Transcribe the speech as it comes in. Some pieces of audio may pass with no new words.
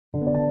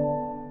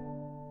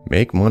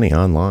Make money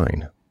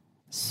online.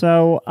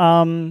 So,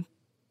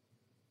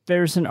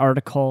 there's an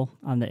article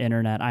on the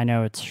internet. I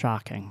know it's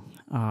shocking,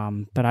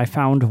 but I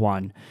found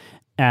one,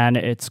 and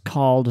it's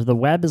called "The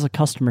Web is a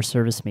Customer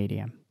Service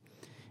Medium,"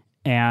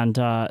 and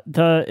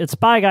it's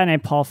by a guy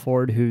named Paul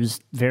Ford, who's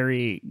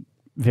very,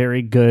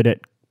 very good at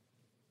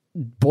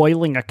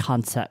boiling a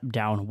concept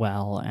down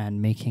well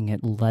and making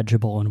it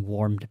legible and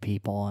warm to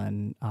people,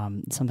 and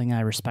something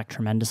I respect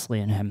tremendously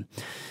in him.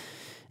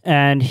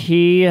 And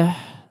he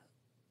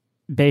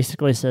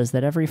basically says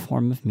that every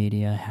form of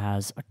media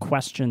has a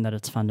question that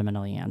it's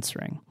fundamentally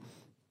answering.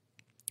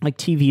 Like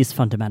TV's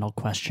fundamental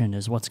question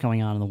is what's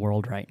going on in the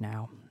world right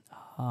now.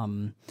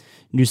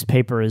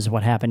 Newspaper is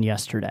what happened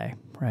yesterday,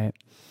 right?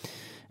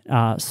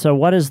 So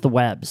what is the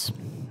web's?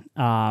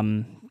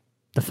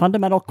 The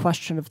fundamental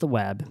question of the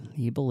web,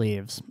 he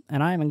believes,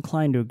 and I am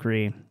inclined to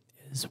agree,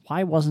 is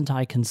why wasn't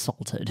I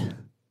consulted?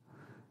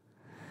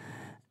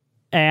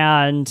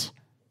 And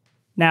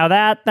now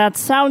that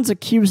sounds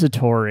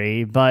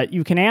accusatory, but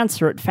you can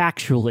answer it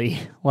factually.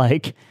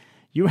 Like,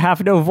 you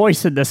have no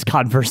voice in this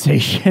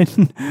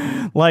conversation.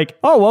 Like,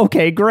 oh,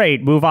 okay,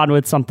 great, move on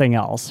with something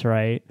else,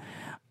 right?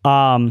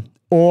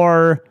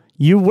 Or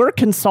you were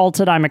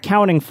consulted, I'm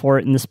accounting for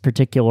it in this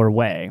particular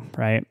way,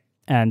 right?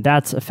 And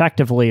that's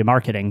effectively a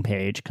marketing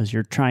page because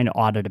you're trying to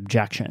audit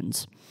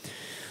objections.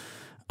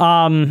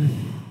 I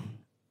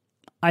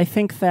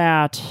think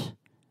that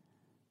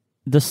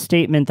the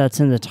statement that's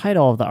in the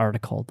title of the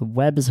article, "The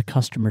web is a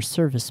customer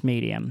service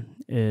medium,"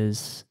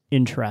 is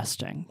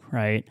interesting,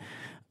 right?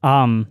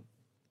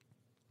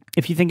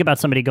 If you think about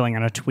somebody going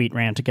on a tweet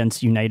rant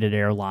against United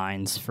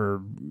Airlines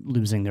for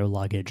losing their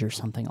luggage or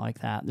something like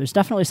that, there's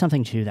definitely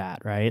something to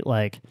that, right?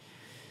 Like,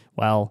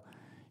 well,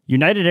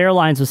 United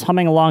Airlines was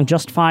humming along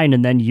just fine,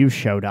 and then you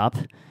showed up,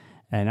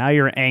 and now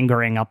you're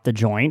angering up the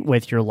joint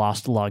with your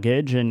lost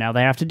luggage, and now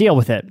they have to deal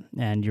with it.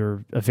 And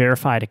you're a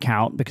verified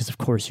account, because of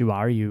course you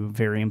are, you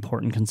very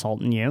important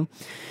consultant, you.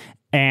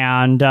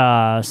 And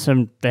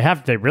so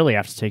they really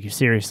have to take you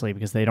seriously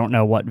because they don't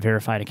know what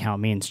verified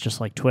account means, just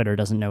like Twitter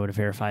doesn't know what a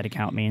verified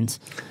account means.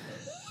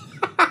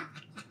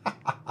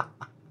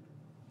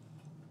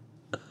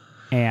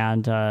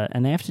 And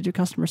they have to do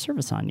customer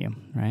service on you,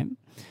 right?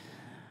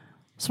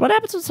 So what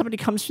happens when somebody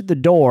comes through the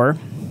door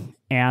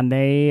and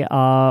they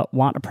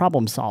want a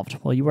problem solved?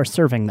 Well, you are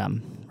serving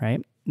them,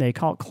 right? They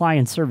call it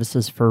client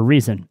services for a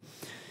reason.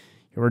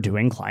 You are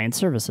doing client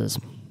services.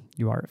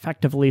 You are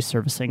effectively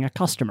servicing a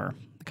customer.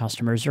 The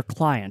customer is your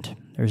client.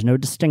 There's no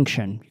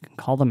distinction. You can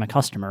call them a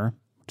customer,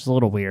 which is a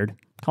little weird.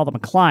 Call them a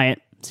client,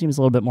 seems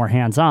a little bit more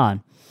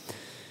hands-on.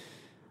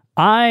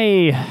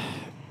 I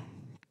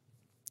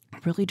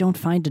really don't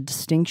find a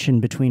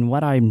distinction between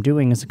what I'm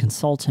doing as a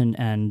consultant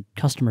and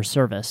customer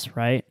service,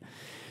 right?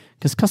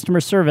 Because customer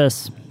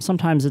service,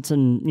 sometimes it's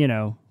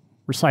in,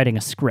 reciting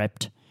a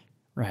script,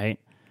 right?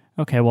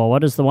 Okay, well,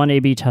 what is the one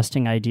A/B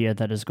testing idea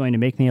that is going to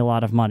make me a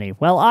lot of money?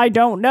 Well, I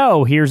don't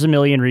know. Here's a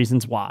million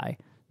reasons why.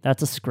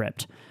 That's a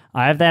script.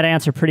 I have that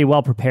answer pretty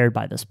well prepared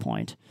by this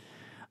point.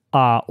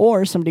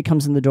 Or somebody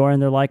comes in the door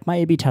and they're like, my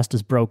A/B test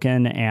is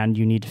broken and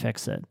you need to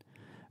fix it.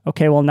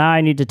 Okay, well, now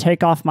I need to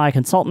take off my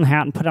consultant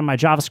hat and put on my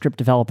JavaScript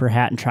developer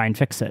hat and try and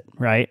fix it,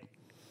 right?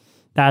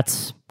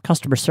 That's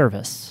customer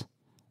service,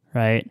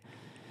 right?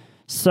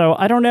 So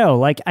I don't know.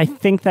 Like, I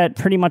think that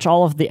pretty much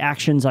all of the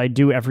actions I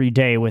do every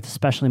day with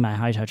especially my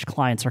high-touch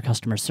clients are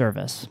customer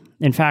service.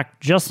 In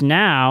fact, just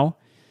now,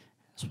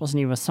 this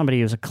wasn't even somebody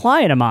who was a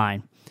client of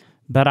mine,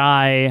 but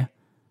I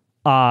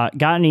got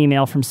an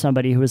email from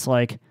somebody who was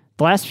like,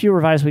 the last few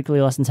revised weekly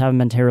lessons haven't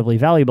been terribly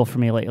valuable for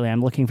me lately.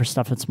 I'm looking for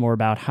stuff that's more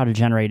about how to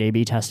generate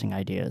A/B testing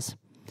ideas.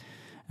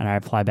 And I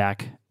reply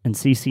back and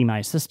CC my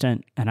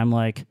assistant, and I'm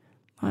like,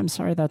 I'm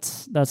sorry,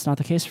 that's not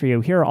the case for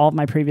you. Here are all of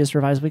my previous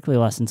revised weekly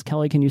lessons.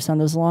 Kelly, can you send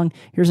those along?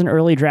 Here's an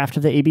early draft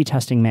of the A/B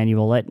testing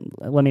manual.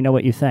 Let me know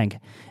what you think.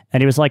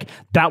 And he was like,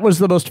 that was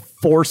the most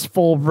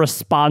forceful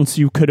response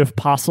you could have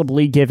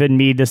possibly given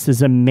me. This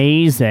is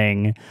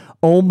amazing.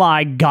 Oh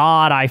my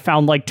God, I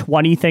found like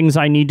 20 things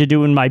I need to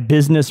do in my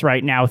business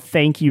right now.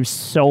 Thank you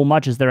so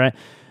much. Is there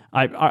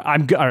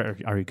I'm good.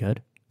 Are you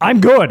good?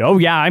 I'm good. Oh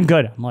yeah, I'm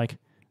good. I'm like,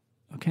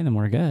 okay, then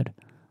we're good.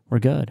 We're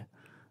good.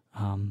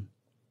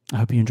 I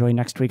hope you enjoy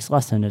next week's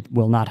lesson. It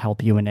will not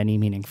help you in any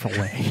meaningful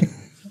way.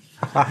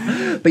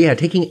 But yeah,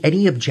 taking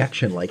any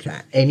objection like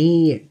that,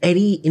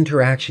 any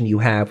interaction you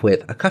have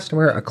with a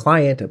customer, a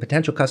client, a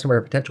potential customer,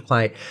 a potential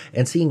client,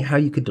 and seeing how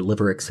you could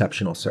deliver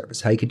exceptional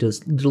service, how you could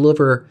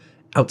deliver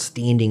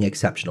outstanding,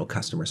 exceptional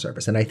customer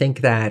service. And I think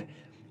that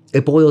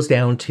it boils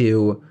down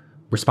to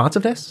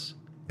responsiveness.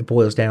 It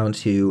boils down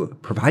to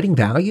providing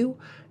value.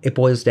 It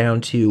boils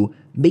down to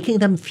making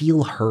them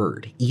feel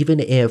heard,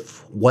 even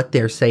if what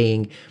they're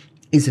saying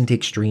isn't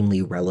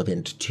extremely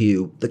relevant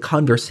to the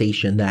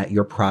conversation that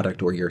your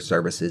product or your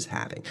service is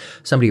having.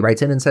 Somebody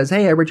writes in and says,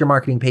 hey, I read your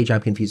marketing page.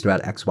 I'm confused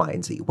about X, Y,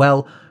 and Z.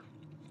 Well,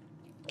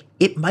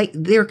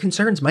 their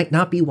concerns might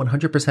not be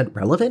 100%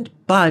 relevant,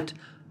 but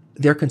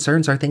their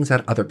concerns are things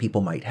that other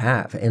people might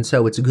have. And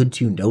so it's good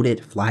to note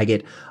it, flag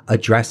it,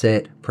 address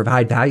it,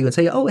 provide value, and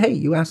say, oh, hey,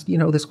 you asked,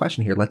 this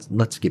question here.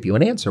 Let's give you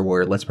an answer,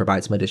 or let's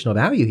provide some additional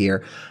value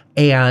here,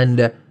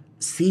 and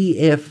see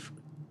if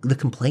the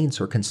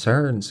complaints or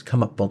concerns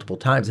come up multiple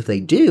times. If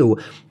they do,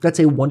 that's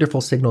a wonderful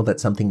signal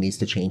that something needs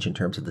to change in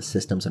terms of the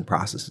systems and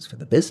processes for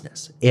the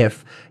business.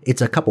 If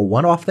it's a couple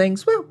one-off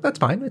things, well, that's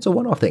fine. It's a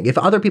one-off thing. If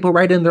other people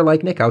write in, they're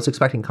like, Nick, I was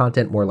expecting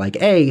content more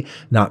like A,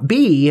 not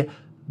B,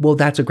 well,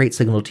 that's a great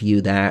signal to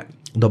you that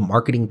the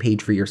marketing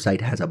page for your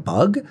site has a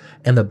bug,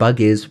 and the bug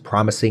is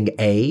promising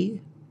A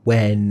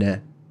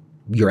when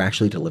you're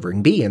actually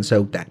delivering B. And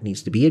so that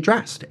needs to be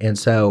addressed. And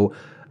so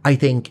I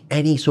think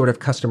any sort of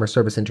customer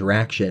service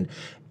interaction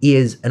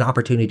is an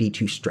opportunity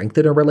to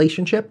strengthen a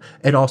relationship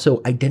and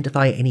also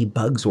identify any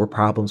bugs or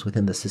problems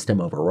within the system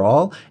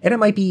overall. And it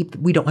might be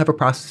we don't have a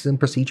process and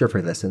procedure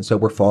for this, and so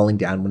we're falling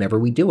down whenever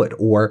we do it.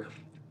 Or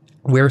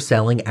we're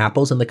selling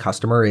apples and the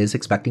customer is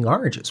expecting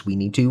oranges. We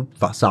need to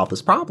solve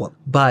this problem.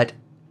 But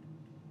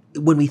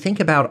when we think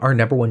about our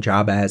number one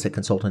job as a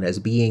consultant as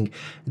being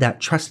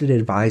that trusted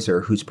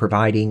advisor who's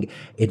providing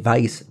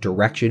advice,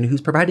 direction,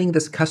 who's providing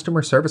this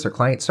customer service or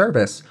client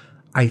service,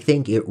 I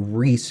think it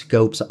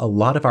rescopes a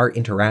lot of our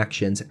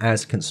interactions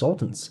as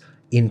consultants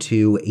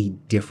into a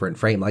different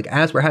frame. Like,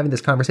 as we're having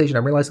this conversation,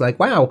 I'm realizing, like,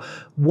 wow,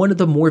 one of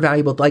the more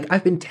valuable, like,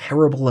 I've been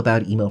terrible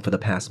about email for the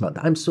past month.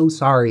 I'm so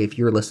sorry if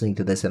you're listening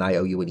to this and I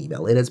owe you an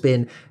email. It has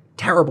been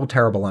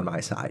terrible on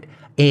my side.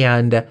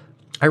 And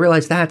I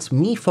realize that's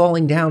me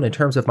falling down in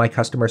terms of my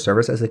customer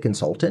service as a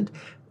consultant.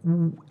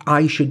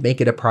 I should make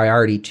it a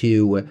priority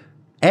to,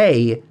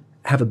 A,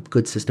 have a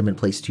good system in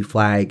place to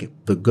flag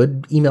the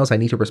good emails I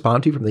need to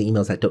respond to from the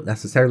emails that don't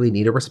necessarily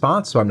need a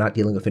response, so I'm not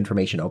dealing with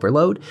information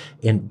overload,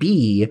 and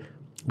B,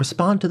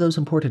 respond to those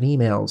important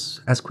emails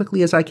as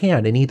quickly as I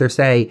can and either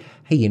say,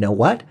 hey, you know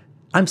what?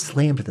 I'm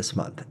slammed this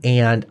month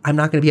and I'm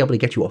not going to be able to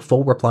get you a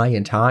full reply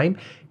in time.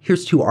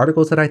 Here's 2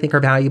 articles that I think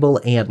are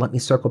valuable, and let me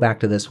circle back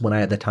to this when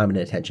I have the time and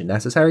attention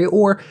necessary,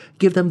 or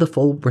give them the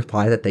full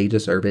reply that they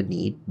deserve and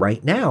need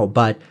right now.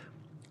 But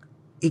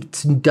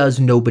it does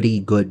nobody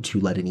good to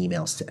let an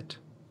email sit.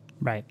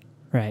 Right.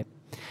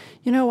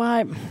 You know,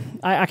 I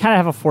kind of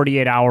have a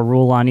 48-hour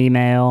rule on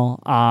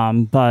email,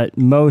 but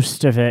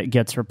most of it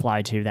gets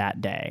replied to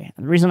that day.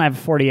 The reason I have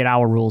a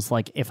 48-hour rule is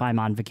like if I'm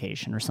on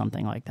vacation or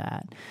something like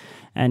that.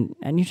 And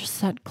you just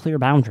set clear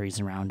boundaries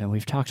around, and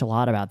we've talked a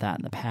lot about that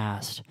in the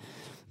past.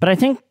 But I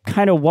think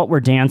kind of what we're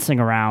dancing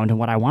around and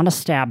what I want to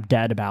stab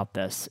dead about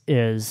this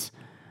is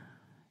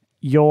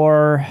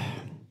you're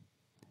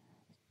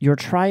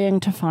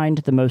trying to find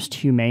the most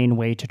humane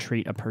way to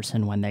treat a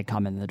person when they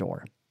come in the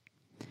door.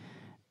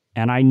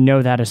 And I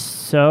know that is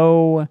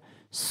so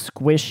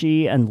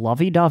squishy and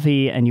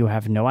lovey-dovey, and you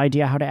have no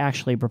idea how to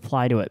actually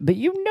reply to it. But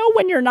you know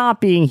when you're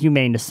not being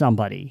humane to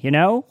somebody, you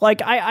know?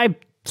 Like, I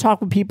talk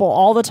with people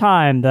all the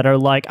time that are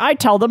like, I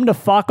tell them to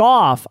fuck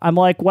off. I'm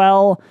like,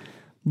 well,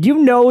 you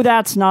know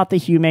that's not the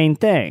humane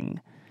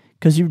thing,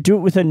 because you do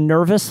it with a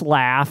nervous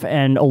laugh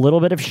and a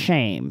little bit of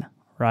shame,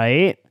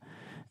 right?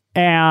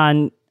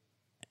 And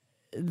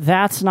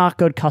that's not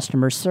good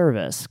customer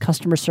service.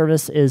 Customer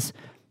service is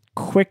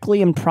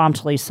quickly and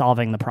promptly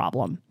solving the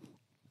problem.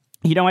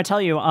 You know, I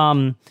tell you,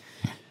 one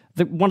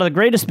of the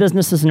greatest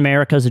businesses in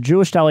America is a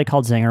Jewish deli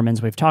called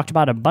Zingerman's. We've talked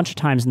about it a bunch of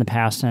times in the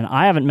past, and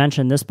I haven't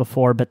mentioned this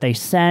before, but they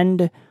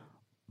send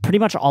pretty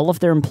much all of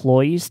their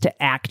employees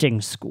to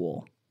acting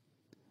school.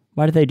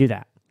 Why do they do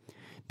that?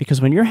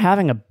 Because when you're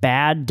having a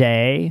bad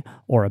day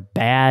or a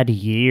bad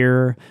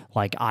year,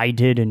 like I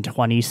did in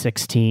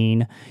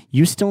 2016,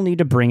 you still need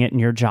to bring it in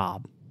your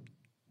job,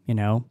 you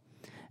know,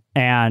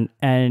 and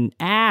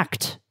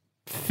act.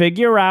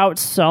 Figure out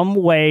some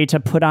way to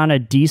put on a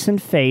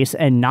decent face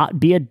and not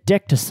be a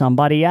dick to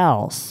somebody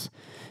else,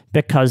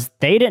 because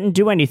they didn't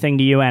do anything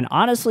to you. And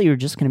honestly, you're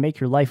just going to make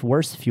your life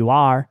worse if you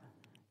are,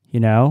 you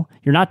know,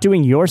 you're not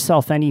doing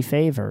yourself any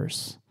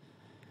favors.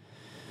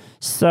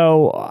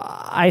 So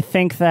I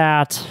think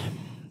that,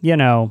 you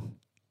know,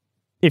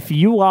 if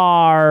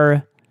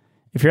you're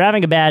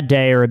having a bad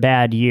day or a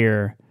bad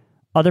year,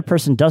 other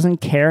person doesn't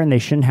care and they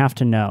shouldn't have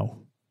to know,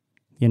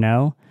 you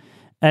know?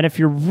 And if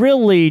you're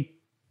really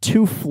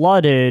too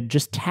flooded,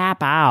 just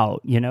tap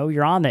out. You know,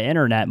 you're on the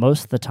internet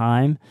most of the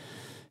time,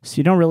 so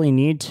you don't really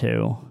need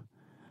to.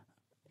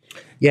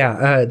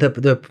 Yeah,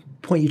 the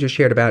point you just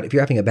shared about if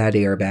you're having a bad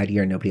day or a bad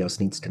year and nobody else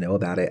needs to know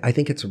about it, I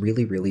think it's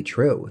really, really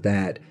true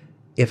that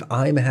if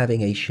I'm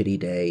having a shitty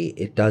day,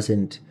 it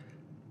doesn't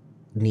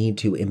need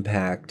to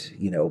impact,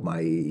 you know,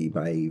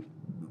 my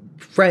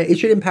friend. It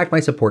should impact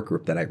my support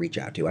group that I reach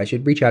out to. I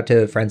should reach out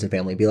to friends and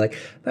family and be like,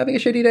 I'm having a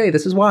shitty day,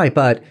 this is why.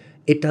 But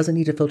it doesn't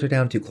need to filter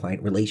down to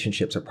client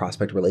relationships or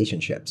prospect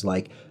relationships.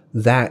 Like,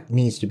 that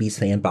needs to be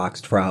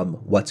sandboxed from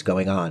what's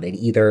going on. And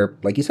either,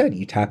 like you said,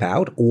 you tap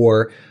out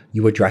or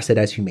you address it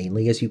as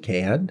humanely as you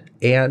can,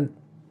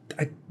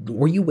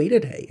 or you wait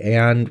a day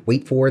and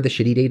wait for the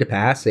shitty day to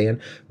pass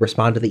and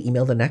respond to the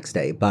email the next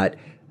day. But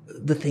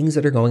the things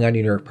that are going on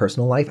in your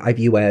personal life, I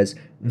view as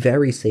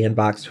very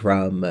sandboxed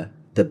from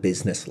the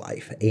business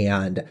life.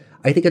 And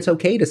I think it's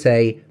okay to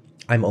say,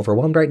 I'm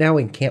overwhelmed right now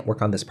and can't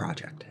work on this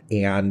project.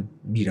 And,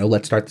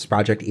 let's start this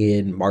project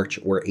in March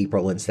or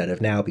April instead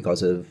of now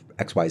because of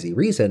XYZ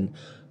reason.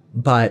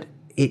 But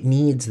it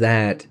needs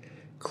that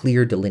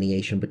clear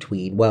delineation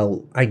between,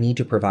 well, I need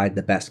to provide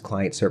the best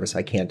client service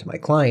I can to my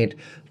client.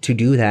 To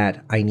do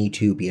that, I need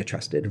to be a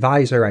trusted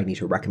advisor. I need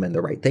to recommend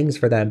the right things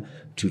for them.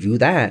 To do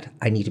that,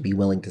 I need to be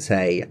willing to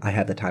say, I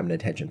have the time and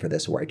attention for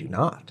this, or I do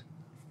not.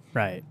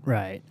 Right,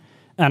 right.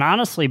 And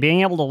honestly,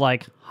 being able to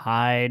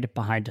hide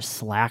behind a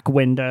Slack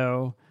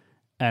window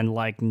and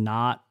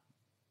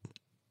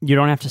you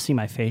don't have to see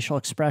my facial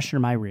expression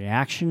or my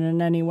reaction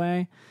in any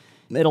way.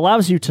 It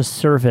allows you to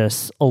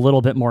service a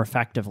little bit more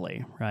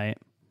effectively, right?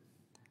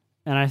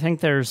 And I think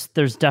there's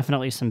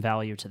definitely some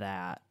value to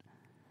that.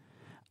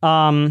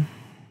 I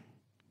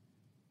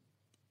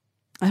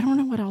don't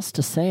know what else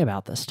to say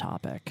about this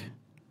topic.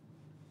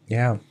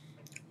 Yeah.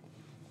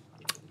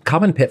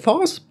 Common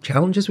pitfalls,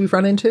 challenges we've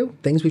run into,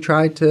 things we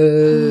tried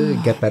to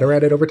get better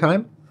at it over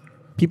time.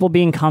 People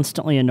being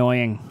constantly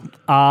annoying.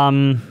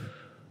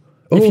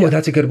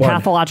 That's a good one.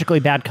 Pathologically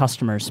bad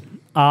customers.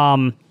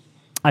 I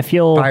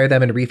feel... Fire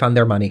them and refund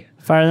their money.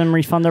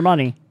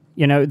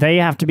 They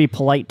have to be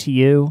polite to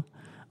you.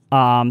 They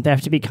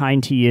have to be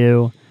kind to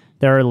you.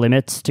 There are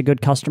limits to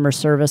good customer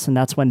service, and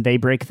that's when they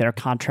break their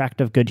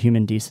contract of good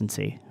human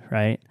decency,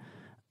 right?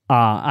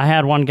 I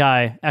had one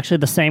guy, actually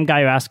the same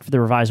guy who asked for the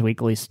Revised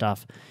Weekly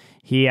stuff.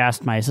 He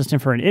asked my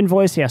assistant for an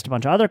invoice. He asked a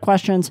bunch of other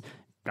questions.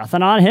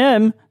 Nothing on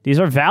him. These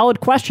are valid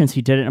questions.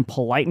 He did it in a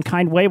polite and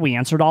kind way. We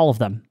answered all of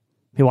them.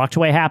 He walked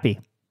away happy,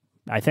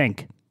 I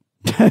think.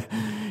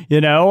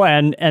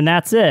 And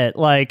that's it.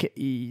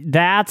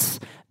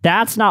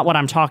 That's not what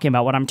I'm talking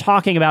about. What I'm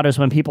talking about is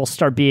when people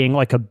start being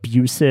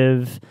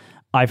abusive.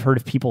 I've heard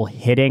of people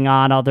hitting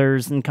on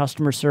others in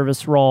customer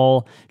service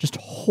role. Just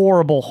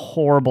horrible,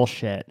 horrible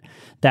shit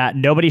that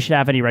nobody should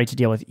have any right to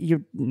deal with.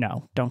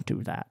 No, don't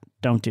do that.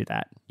 Don't do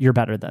that. You're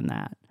better than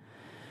that.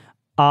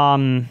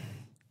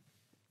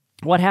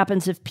 What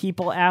happens if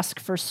people ask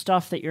for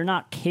stuff that you're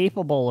not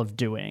capable of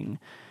doing?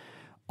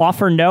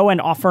 Offer no and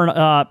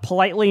offer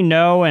politely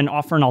no and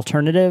offer an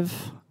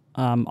alternative.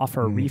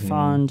 Offer a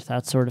refund,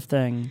 that sort of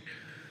thing.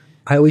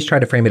 I always try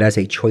to frame it as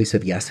a choice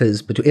of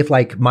yeses. But if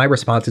my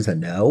response is a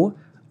no,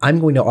 I'm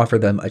going to offer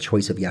them a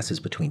choice of yeses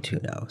between two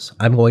no's.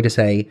 I'm going to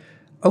say,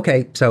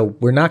 okay, so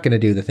we're not going to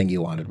do the thing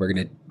you wanted. We're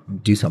going to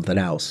do something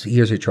else.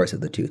 Here's your choice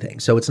of the two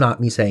things. So it's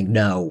not me saying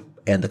no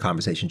and the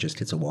conversation just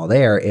hits a wall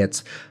there.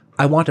 It's,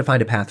 I want to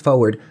find a path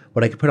forward.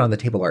 What I could put on the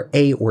table are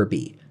A or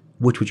B.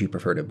 Which would you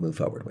prefer to move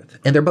forward with?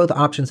 And they're both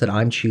options that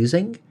I'm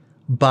choosing,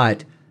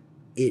 but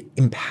it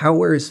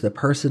empowers the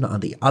person on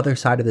the other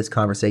side of this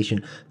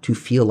conversation to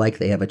feel like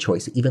they have a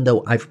choice, even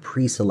though I've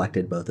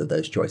pre-selected both of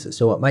those choices.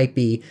 So it might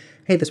be,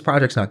 hey, this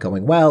project's not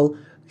going well.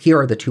 Here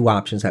are the two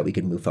options that we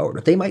can move forward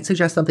with. They might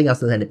suggest something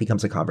else and then it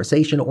becomes a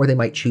conversation, or they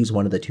might choose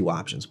one of the two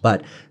options.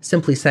 But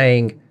simply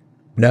saying,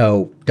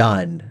 no,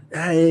 done,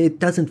 it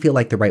doesn't feel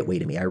like the right way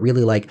to me. I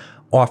really like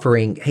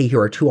offering, hey, here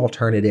are two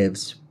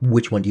alternatives.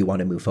 Which one do you want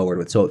to move forward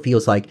with? So it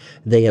feels like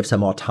they have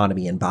some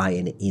autonomy and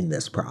buy-in in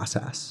this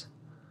process.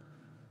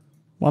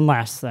 One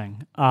last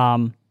thing.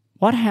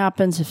 What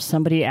happens if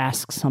somebody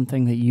asks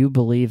something that you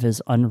believe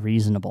is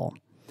unreasonable?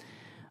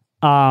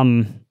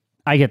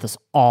 I get this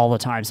all the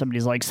time.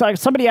 Somebody's like,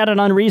 somebody had an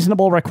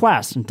unreasonable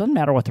request. And it doesn't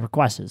matter what the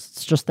request is.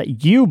 It's just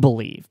that you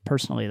believe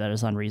personally that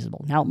is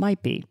unreasonable. Now, it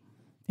might be.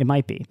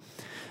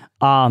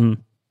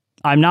 I'm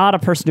not a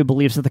person who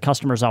believes that the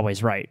customer is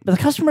always right, but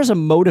the customer has a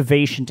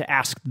motivation to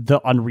ask the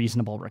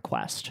unreasonable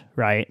request,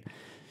 right?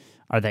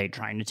 Are they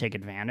trying to take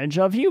advantage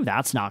of you?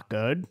 That's not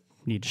good.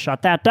 You need to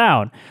shut that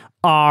down.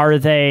 Are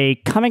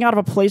they coming out of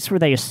a place where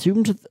they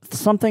assumed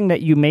something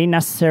that you may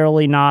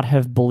necessarily not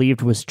have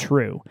believed was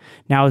true?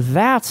 Now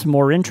that's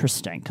more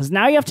interesting because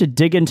now you have to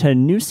dig into a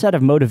new set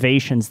of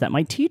motivations that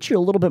might teach you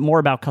a little bit more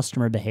about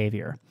customer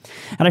behavior.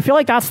 And I feel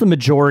like that's the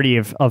majority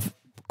of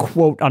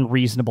quote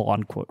unreasonable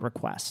unquote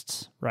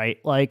requests, right?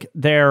 Like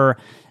there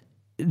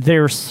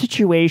are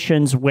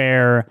situations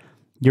where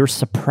you're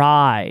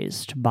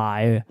surprised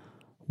by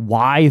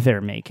why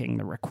they're making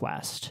the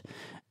request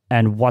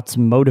and what's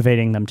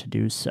motivating them to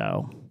do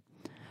so.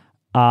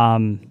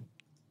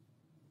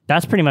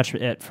 That's pretty much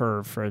it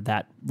for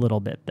that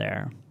little bit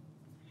there.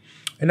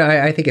 And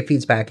I think it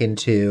feeds back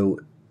into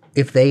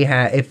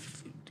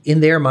if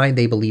in their mind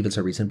they believe it's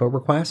a reasonable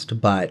request,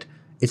 but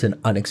it's an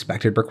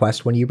unexpected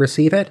request when you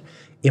receive it.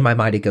 In my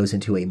mind, it goes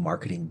into a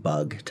marketing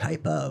bug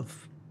type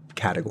of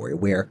category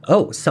where,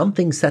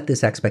 something set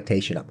this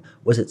expectation up.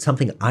 Was it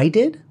something I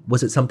did?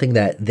 Was it something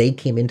that they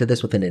came into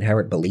this with an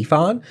inherent belief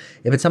on?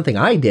 If it's something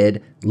I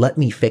did, let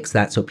me fix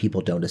that so people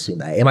don't assume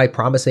that. Am I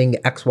promising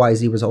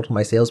XYZ result on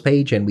my sales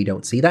page and we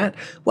don't see that?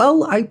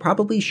 Well, I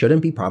probably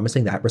shouldn't be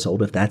promising that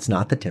result if that's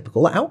not the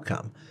typical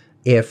outcome.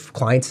 If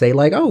clients say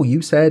like, oh,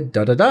 you said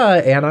da da da,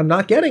 and I'm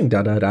not getting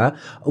da da da,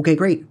 okay,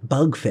 great,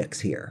 bug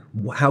fix here.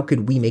 How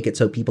could we make it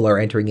so people are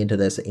entering into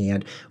this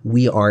and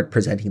we aren't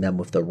presenting them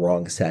with the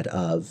wrong set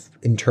of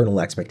internal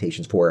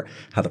expectations for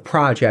how the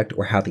project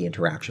or how the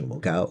interaction will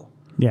go?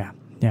 Yeah,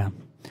 yeah.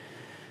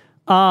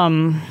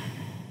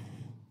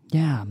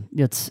 Yeah,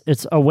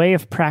 it's a way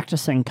of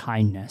practicing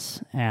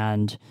kindness.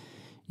 And,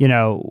 you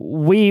know,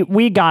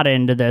 we got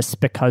into this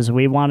because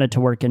we wanted to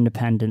work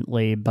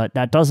independently, but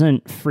that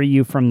doesn't free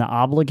you from the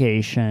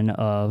obligation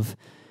of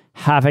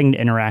having to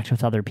interact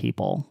with other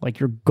people. Like,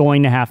 you're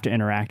going to have to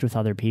interact with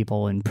other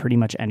people in pretty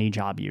much any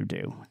job you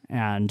do.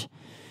 And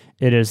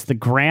it is the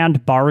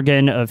grand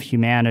bargain of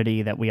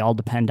humanity that we all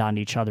depend on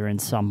each other in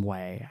some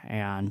way.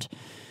 And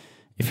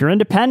if you're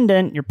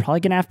independent, you're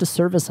probably going to have to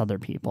service other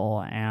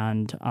people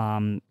and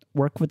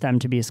work with them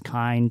to be as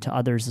kind to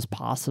others as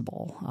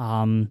possible.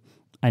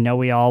 I know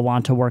we all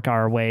want to work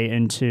our way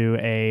into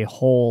a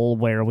hole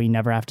where we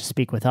never have to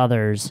speak with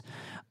others.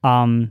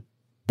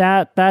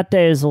 That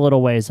day is a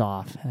little ways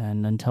off.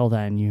 And until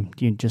then,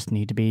 you just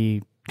need to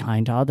be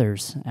kind to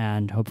others.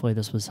 And hopefully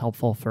this was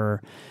helpful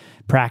for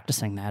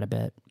practicing that a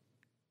bit.